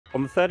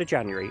On the 3rd of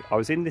January, I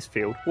was in this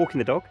field walking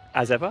the dog,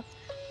 as ever,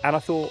 and I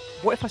thought,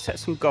 what if I set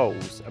some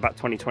goals about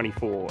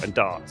 2024 and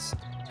darts?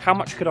 How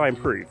much could I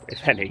improve,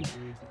 if any?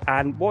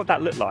 And what would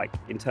that look like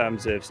in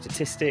terms of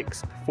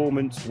statistics,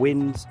 performance,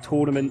 wins,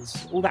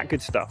 tournaments, all that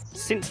good stuff?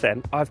 Since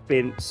then, I've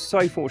been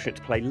so fortunate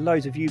to play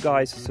loads of you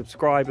guys,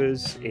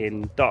 subscribers,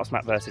 in Darts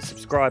Mat versus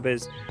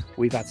subscribers.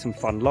 We've had some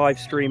fun live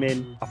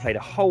streaming. I played a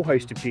whole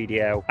host of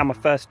GDL and my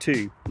first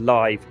 2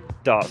 live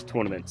darts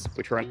tournaments,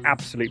 which were an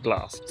absolute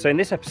blast. So in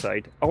this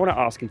episode, I want to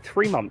ask, in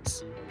 3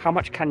 months, how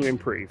much can you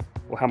improve?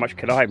 Or how much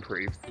can I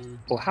improve?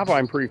 Or have I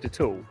improved at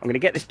all? I'm going to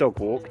get this dog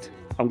walked.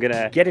 I'm going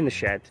to get in the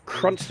shed,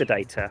 crunch the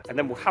data, and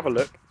then we'll have a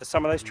look at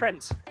some of those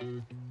trends.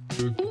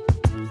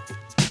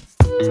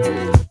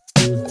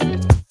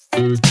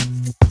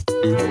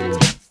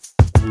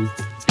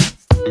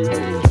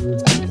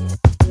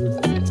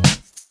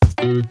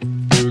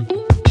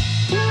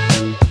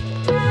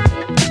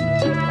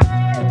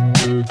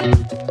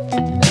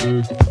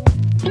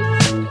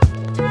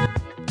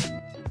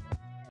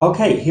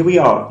 Okay, here we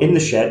are in the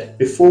shed.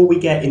 Before we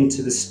get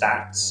into the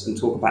stats and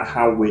talk about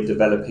how we're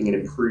developing and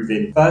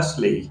improving,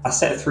 firstly, I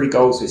set 3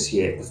 goals this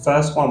year. The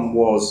first one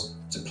was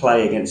to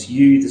play against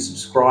you, the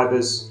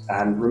subscribers.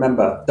 And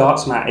remember,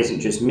 Darts Mat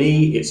isn't just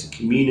me, it's a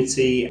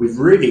community. We've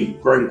really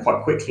grown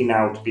quite quickly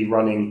now to be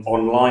running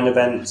online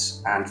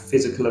events and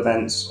physical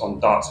events on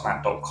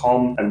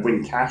dartsmat.com and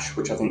win cash,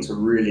 which I think is a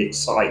really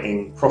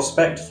exciting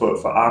prospect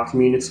for our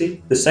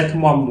community. The second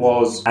one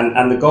was,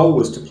 and the goal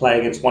was to play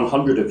against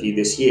 100 of you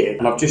this year.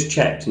 And I've just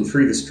checked, and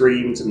through the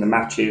streams and the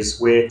matches,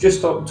 we're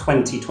just on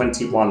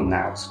 21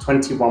 now. So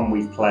 21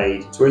 we've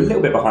played. So we're a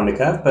little bit behind the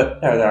curve,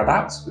 but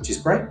thereabouts, which is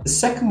great. The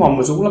second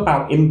one was all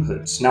about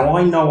inputs. Now,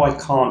 I know I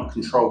can't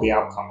control the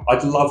outcome.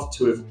 I'd love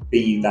to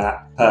be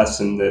that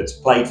person that's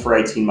played for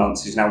 18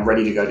 months, who's now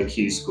ready to go to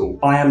Q school.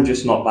 I am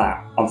just not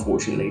that,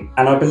 unfortunately.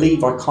 And I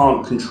believe I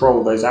can't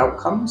control those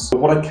outcomes. But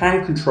what I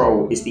can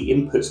control is the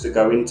inputs that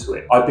go into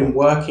it. I've been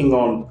working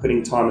on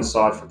putting time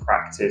aside for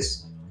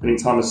practice, putting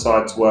time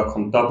aside to work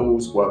on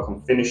doubles, work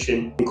on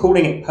finishing, and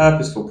calling it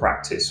purposeful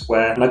practice,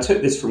 where, and I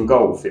took this from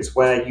golf, it's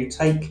where you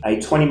take a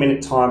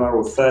 20-minute timer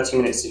or 30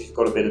 minutes if you've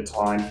got a bit of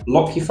time,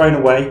 lock your phone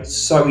away, it's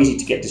so easy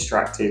to get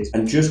distracted,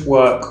 and just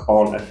work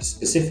on a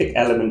specific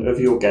element of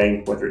your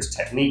game, whether it's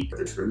technique,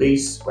 whether it's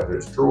release, whether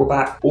it's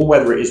drawback, or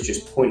whether it is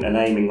just point and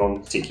aiming on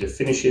particular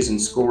finishes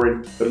and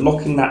scoring, but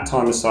locking that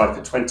time aside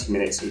for 20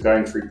 minutes and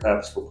going through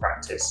purposeful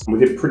practice. And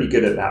we've been pretty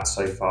good at that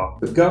so far.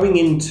 But going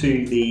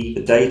into the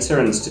data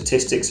and the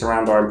statistics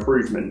around our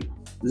improvement,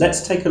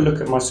 let's take a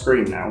look at my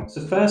screen now. So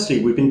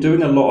firstly, we've been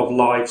doing a lot of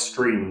live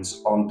streams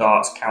on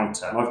Darts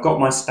Counter, and I've got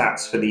my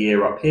stats for the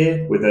year up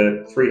here with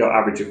a 3-dot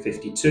average of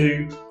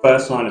 52,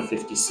 first line of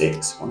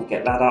 56, I want to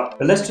get that up.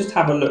 But let's just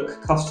have a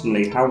look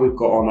customly how we've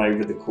got on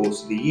over the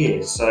course of the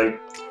year. So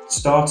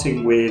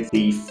starting with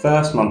the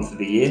first month of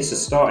the year, so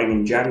starting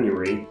in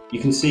January, you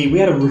can see we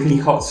had a really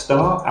hot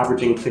start,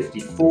 averaging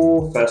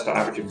 54, first dot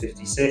average of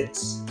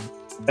 56.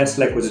 Best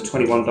leg was a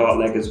 21 dart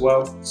leg as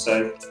well,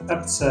 so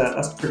that's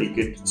a pretty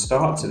good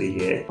start to the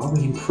year. Are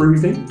we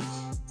improving?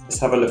 Let's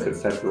have a look at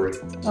February.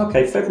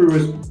 Okay, February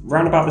was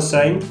round about the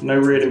same, no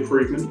real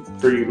improvement.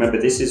 Remember,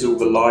 this is all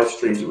the live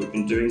streams that we've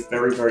been doing,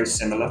 very, very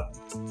similar.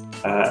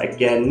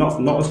 Again,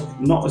 not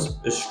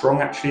as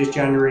strong actually as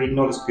January,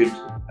 not as good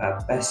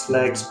best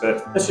legs,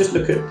 but let's just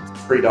look at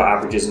 3-dot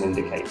average as an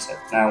indicator.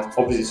 Now,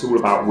 obviously it's all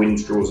about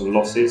wins, draws and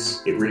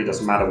losses. It really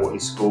doesn't matter what you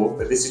score,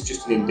 but this is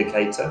just an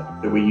indicator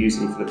that we're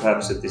using for the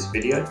purpose of this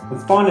video.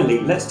 And finally,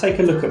 let's take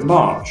a look at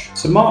March.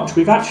 So March,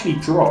 we've actually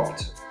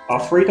dropped. Our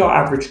 3-dot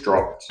average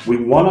dropped. We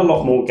won a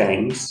lot more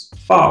games,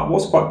 but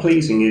what's quite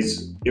pleasing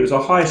is it was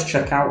our highest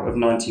checkout of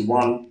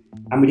 91,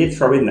 and we did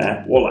throw in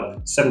there,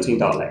 wallop,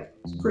 17-dart leg.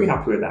 So pretty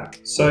happy with that.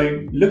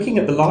 So looking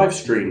at the live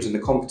streams and the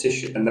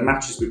competition and the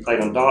matches we played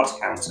on Darts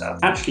Counter,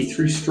 actually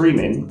through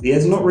streaming,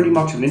 there's not really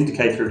much of an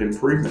indicator of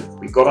improvement.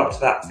 We got up to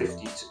that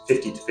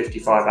 50 to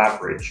 55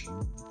 average.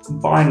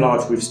 By and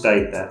large, we've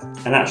stayed there.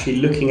 And actually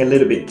looking a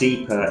little bit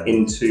deeper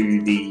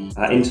into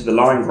the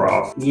line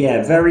graph,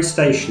 yeah, very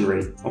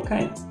stationary.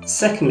 Okay.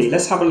 Secondly,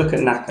 let's have a look at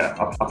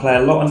NACA. I play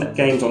a lot of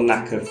games on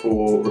NACA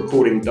for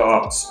recording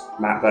Darts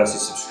Mat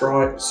versus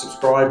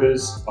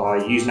subscribers. I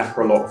use NACA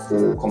a lot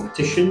for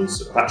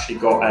competitions. I've actually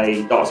got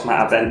a Darts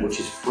Mat event which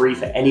is free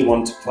for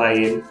anyone to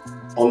play in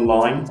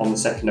online on the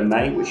 2nd of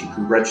May, which you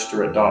can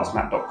register at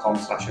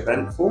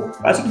dartsmat.com/event for.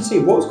 As you can see,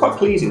 what was quite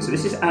pleasing, so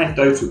this is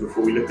anecdotal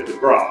before we look at the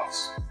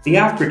graphs. The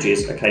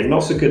averages, okay,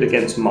 not so good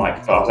against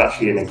Mike, but I was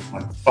actually in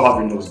my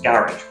father-in-law's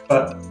garage.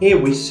 But here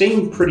we've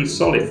seen pretty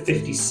solid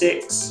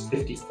 56,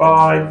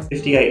 55,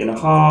 58 and a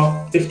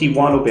half,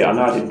 51 a bit. I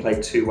know I didn't play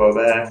too well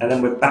there. And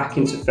then we're back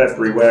into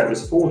February where it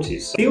was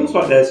 40s. So it feels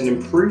like there's an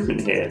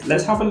improvement here.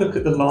 Let's have a look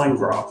at the line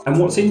graph. And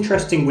what's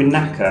interesting with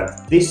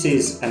NACA, this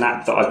is an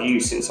app that I've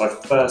used since I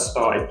first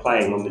started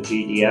playing on the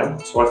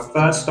GDL. So I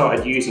first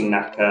started using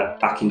NACA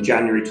back in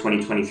January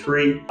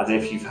 2023. I don't know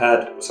if you've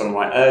heard some of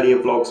my earlier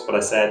vlogs, but I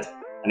said,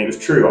 and it was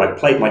true, I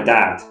played my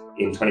dad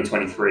in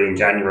 2023 in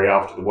January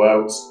after the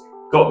Worlds,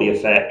 got the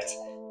effect,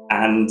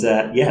 and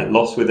yeah,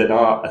 lost with a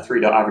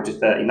 3-dart average of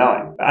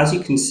 39. But as you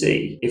can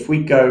see, if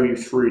we go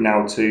through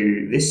now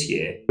to this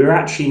year, we're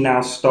actually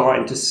now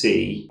starting to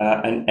see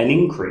an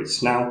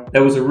increase. Now,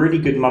 there was a really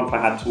good month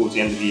I had towards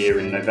the end of the year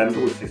in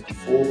November with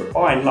 54, but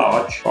by and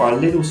large, by a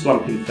little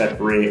slump in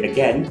February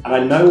again, and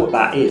I know what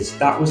that is.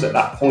 That was at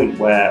that point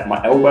where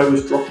my elbow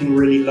was dropping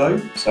really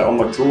low. So on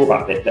my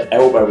drawback bit, the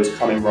elbow was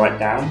coming right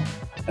down.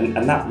 And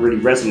that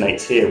really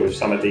resonates here with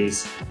some of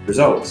these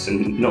results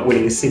and not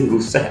winning a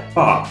single set.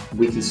 But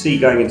we can see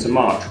going into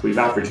March, we've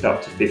averaged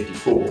up to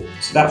 54.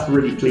 So that's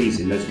really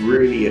pleasing. There's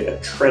really a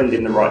trend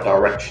in the right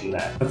direction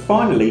there. And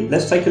finally,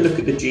 let's take a look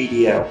at the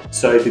GDL.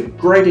 So the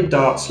Graded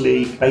Darts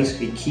League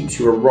basically keeps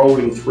you a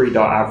rolling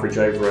 3-dart average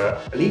over,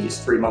 I believe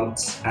it's 3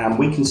 months. And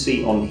we can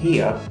see on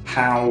here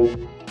how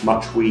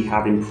much we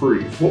have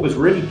improved. What was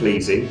really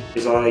pleasing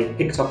is I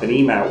picked up an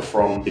email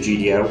from the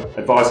GDL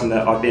advising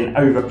that I've been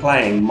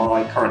overplaying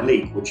my current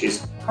league, which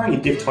is currently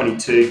Div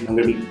 22. I'm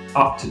going to be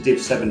up to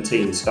Div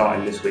 17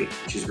 starting this week,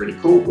 which is really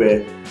cool.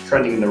 We're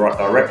trending in the right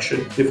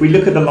direction. If we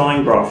look at the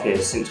line graph here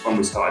since when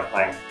we started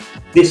playing,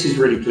 this is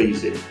really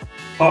pleasing.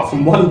 Apart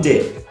from one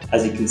dip,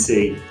 as you can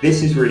see,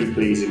 this is really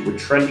pleasing. We're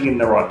trending in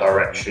the right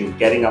direction,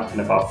 getting up and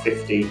above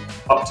 50,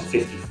 up to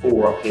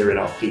 54 up here in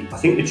our peak. I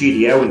think the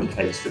GDL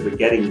indicates that we're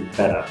getting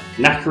better.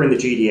 NACA in the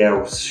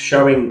GDL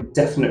showing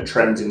definite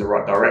trends in the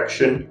right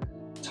direction.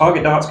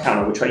 Target darts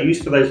counter, which I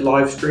use for those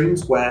live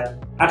streams where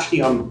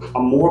actually I'm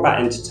more about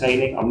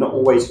entertaining. I'm not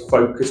always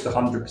focused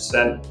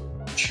 100%,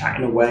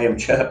 chatting away, I'm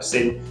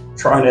chirping,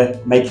 trying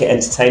to make it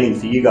entertaining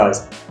for you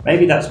guys.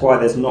 Maybe that's why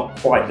there's not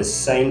quite the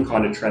same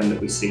kind of trend that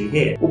we see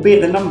here,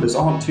 albeit the numbers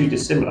aren't too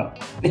dissimilar.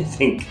 I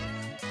think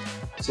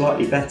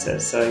slightly better.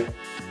 So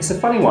it's a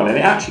funny one, and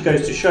it actually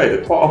goes to show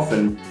that quite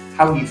often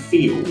how you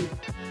feel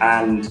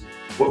and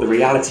what the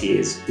reality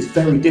is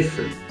very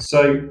different.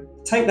 So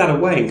take that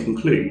away and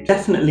conclude,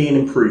 definitely an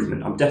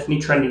improvement. I'm definitely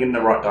trending in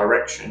the right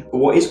direction. But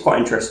what is quite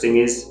interesting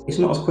is it's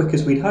not as quick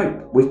as we'd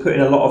hope. We've put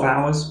in a lot of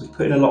hours, we've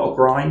put in a lot of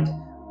grind,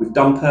 we've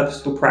done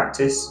purposeful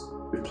practice,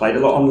 we've played a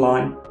lot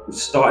online, we've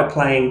started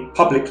playing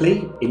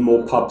publicly in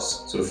more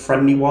pubs, sort of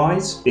friendly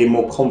wise, being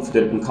more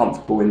confident and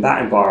comfortable in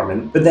that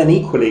environment. But then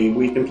equally,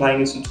 we've been playing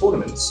in some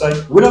tournaments.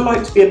 So would I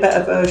like to be a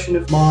better version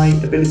of my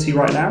ability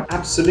right now?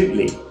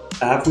 Absolutely.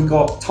 Have we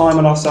got time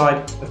on our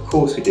side? Of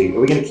course we do.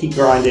 Are we going to keep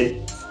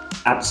grinding?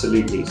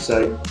 Absolutely.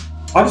 So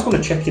I just want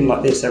to check in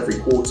like this every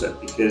quarter,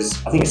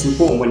 because I think it's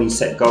important when you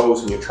set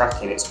goals and you're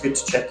tracking, it's good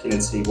to check in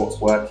and see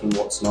what's working,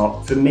 what's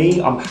not. For me,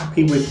 I'm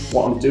happy with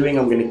what I'm doing.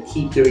 I'm going to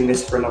keep doing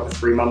this for another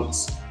 3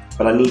 months,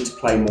 but I need to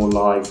play more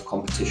live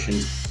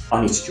competitions.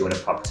 I need to join a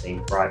pub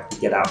team, right?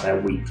 Get out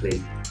there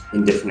weekly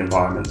in different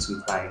environments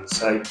and playing.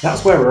 So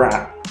that's where we're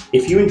at.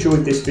 If you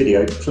enjoyed this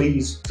video,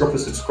 please drop a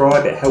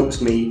subscribe. It helps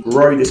me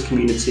grow this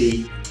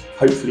community,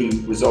 hopefully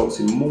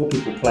results in more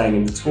people playing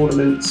in the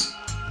tournaments,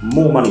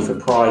 more money for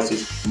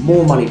prizes,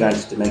 more money going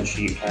to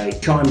Dementia UK,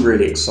 which I'm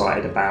really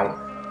excited about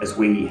as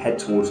we head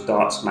towards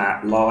Darts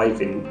Mat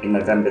live in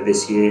November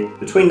this year.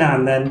 Between now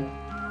and then,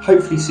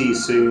 hopefully see you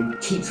soon,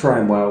 keep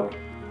throwing well,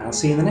 and I'll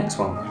see you in the next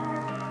one.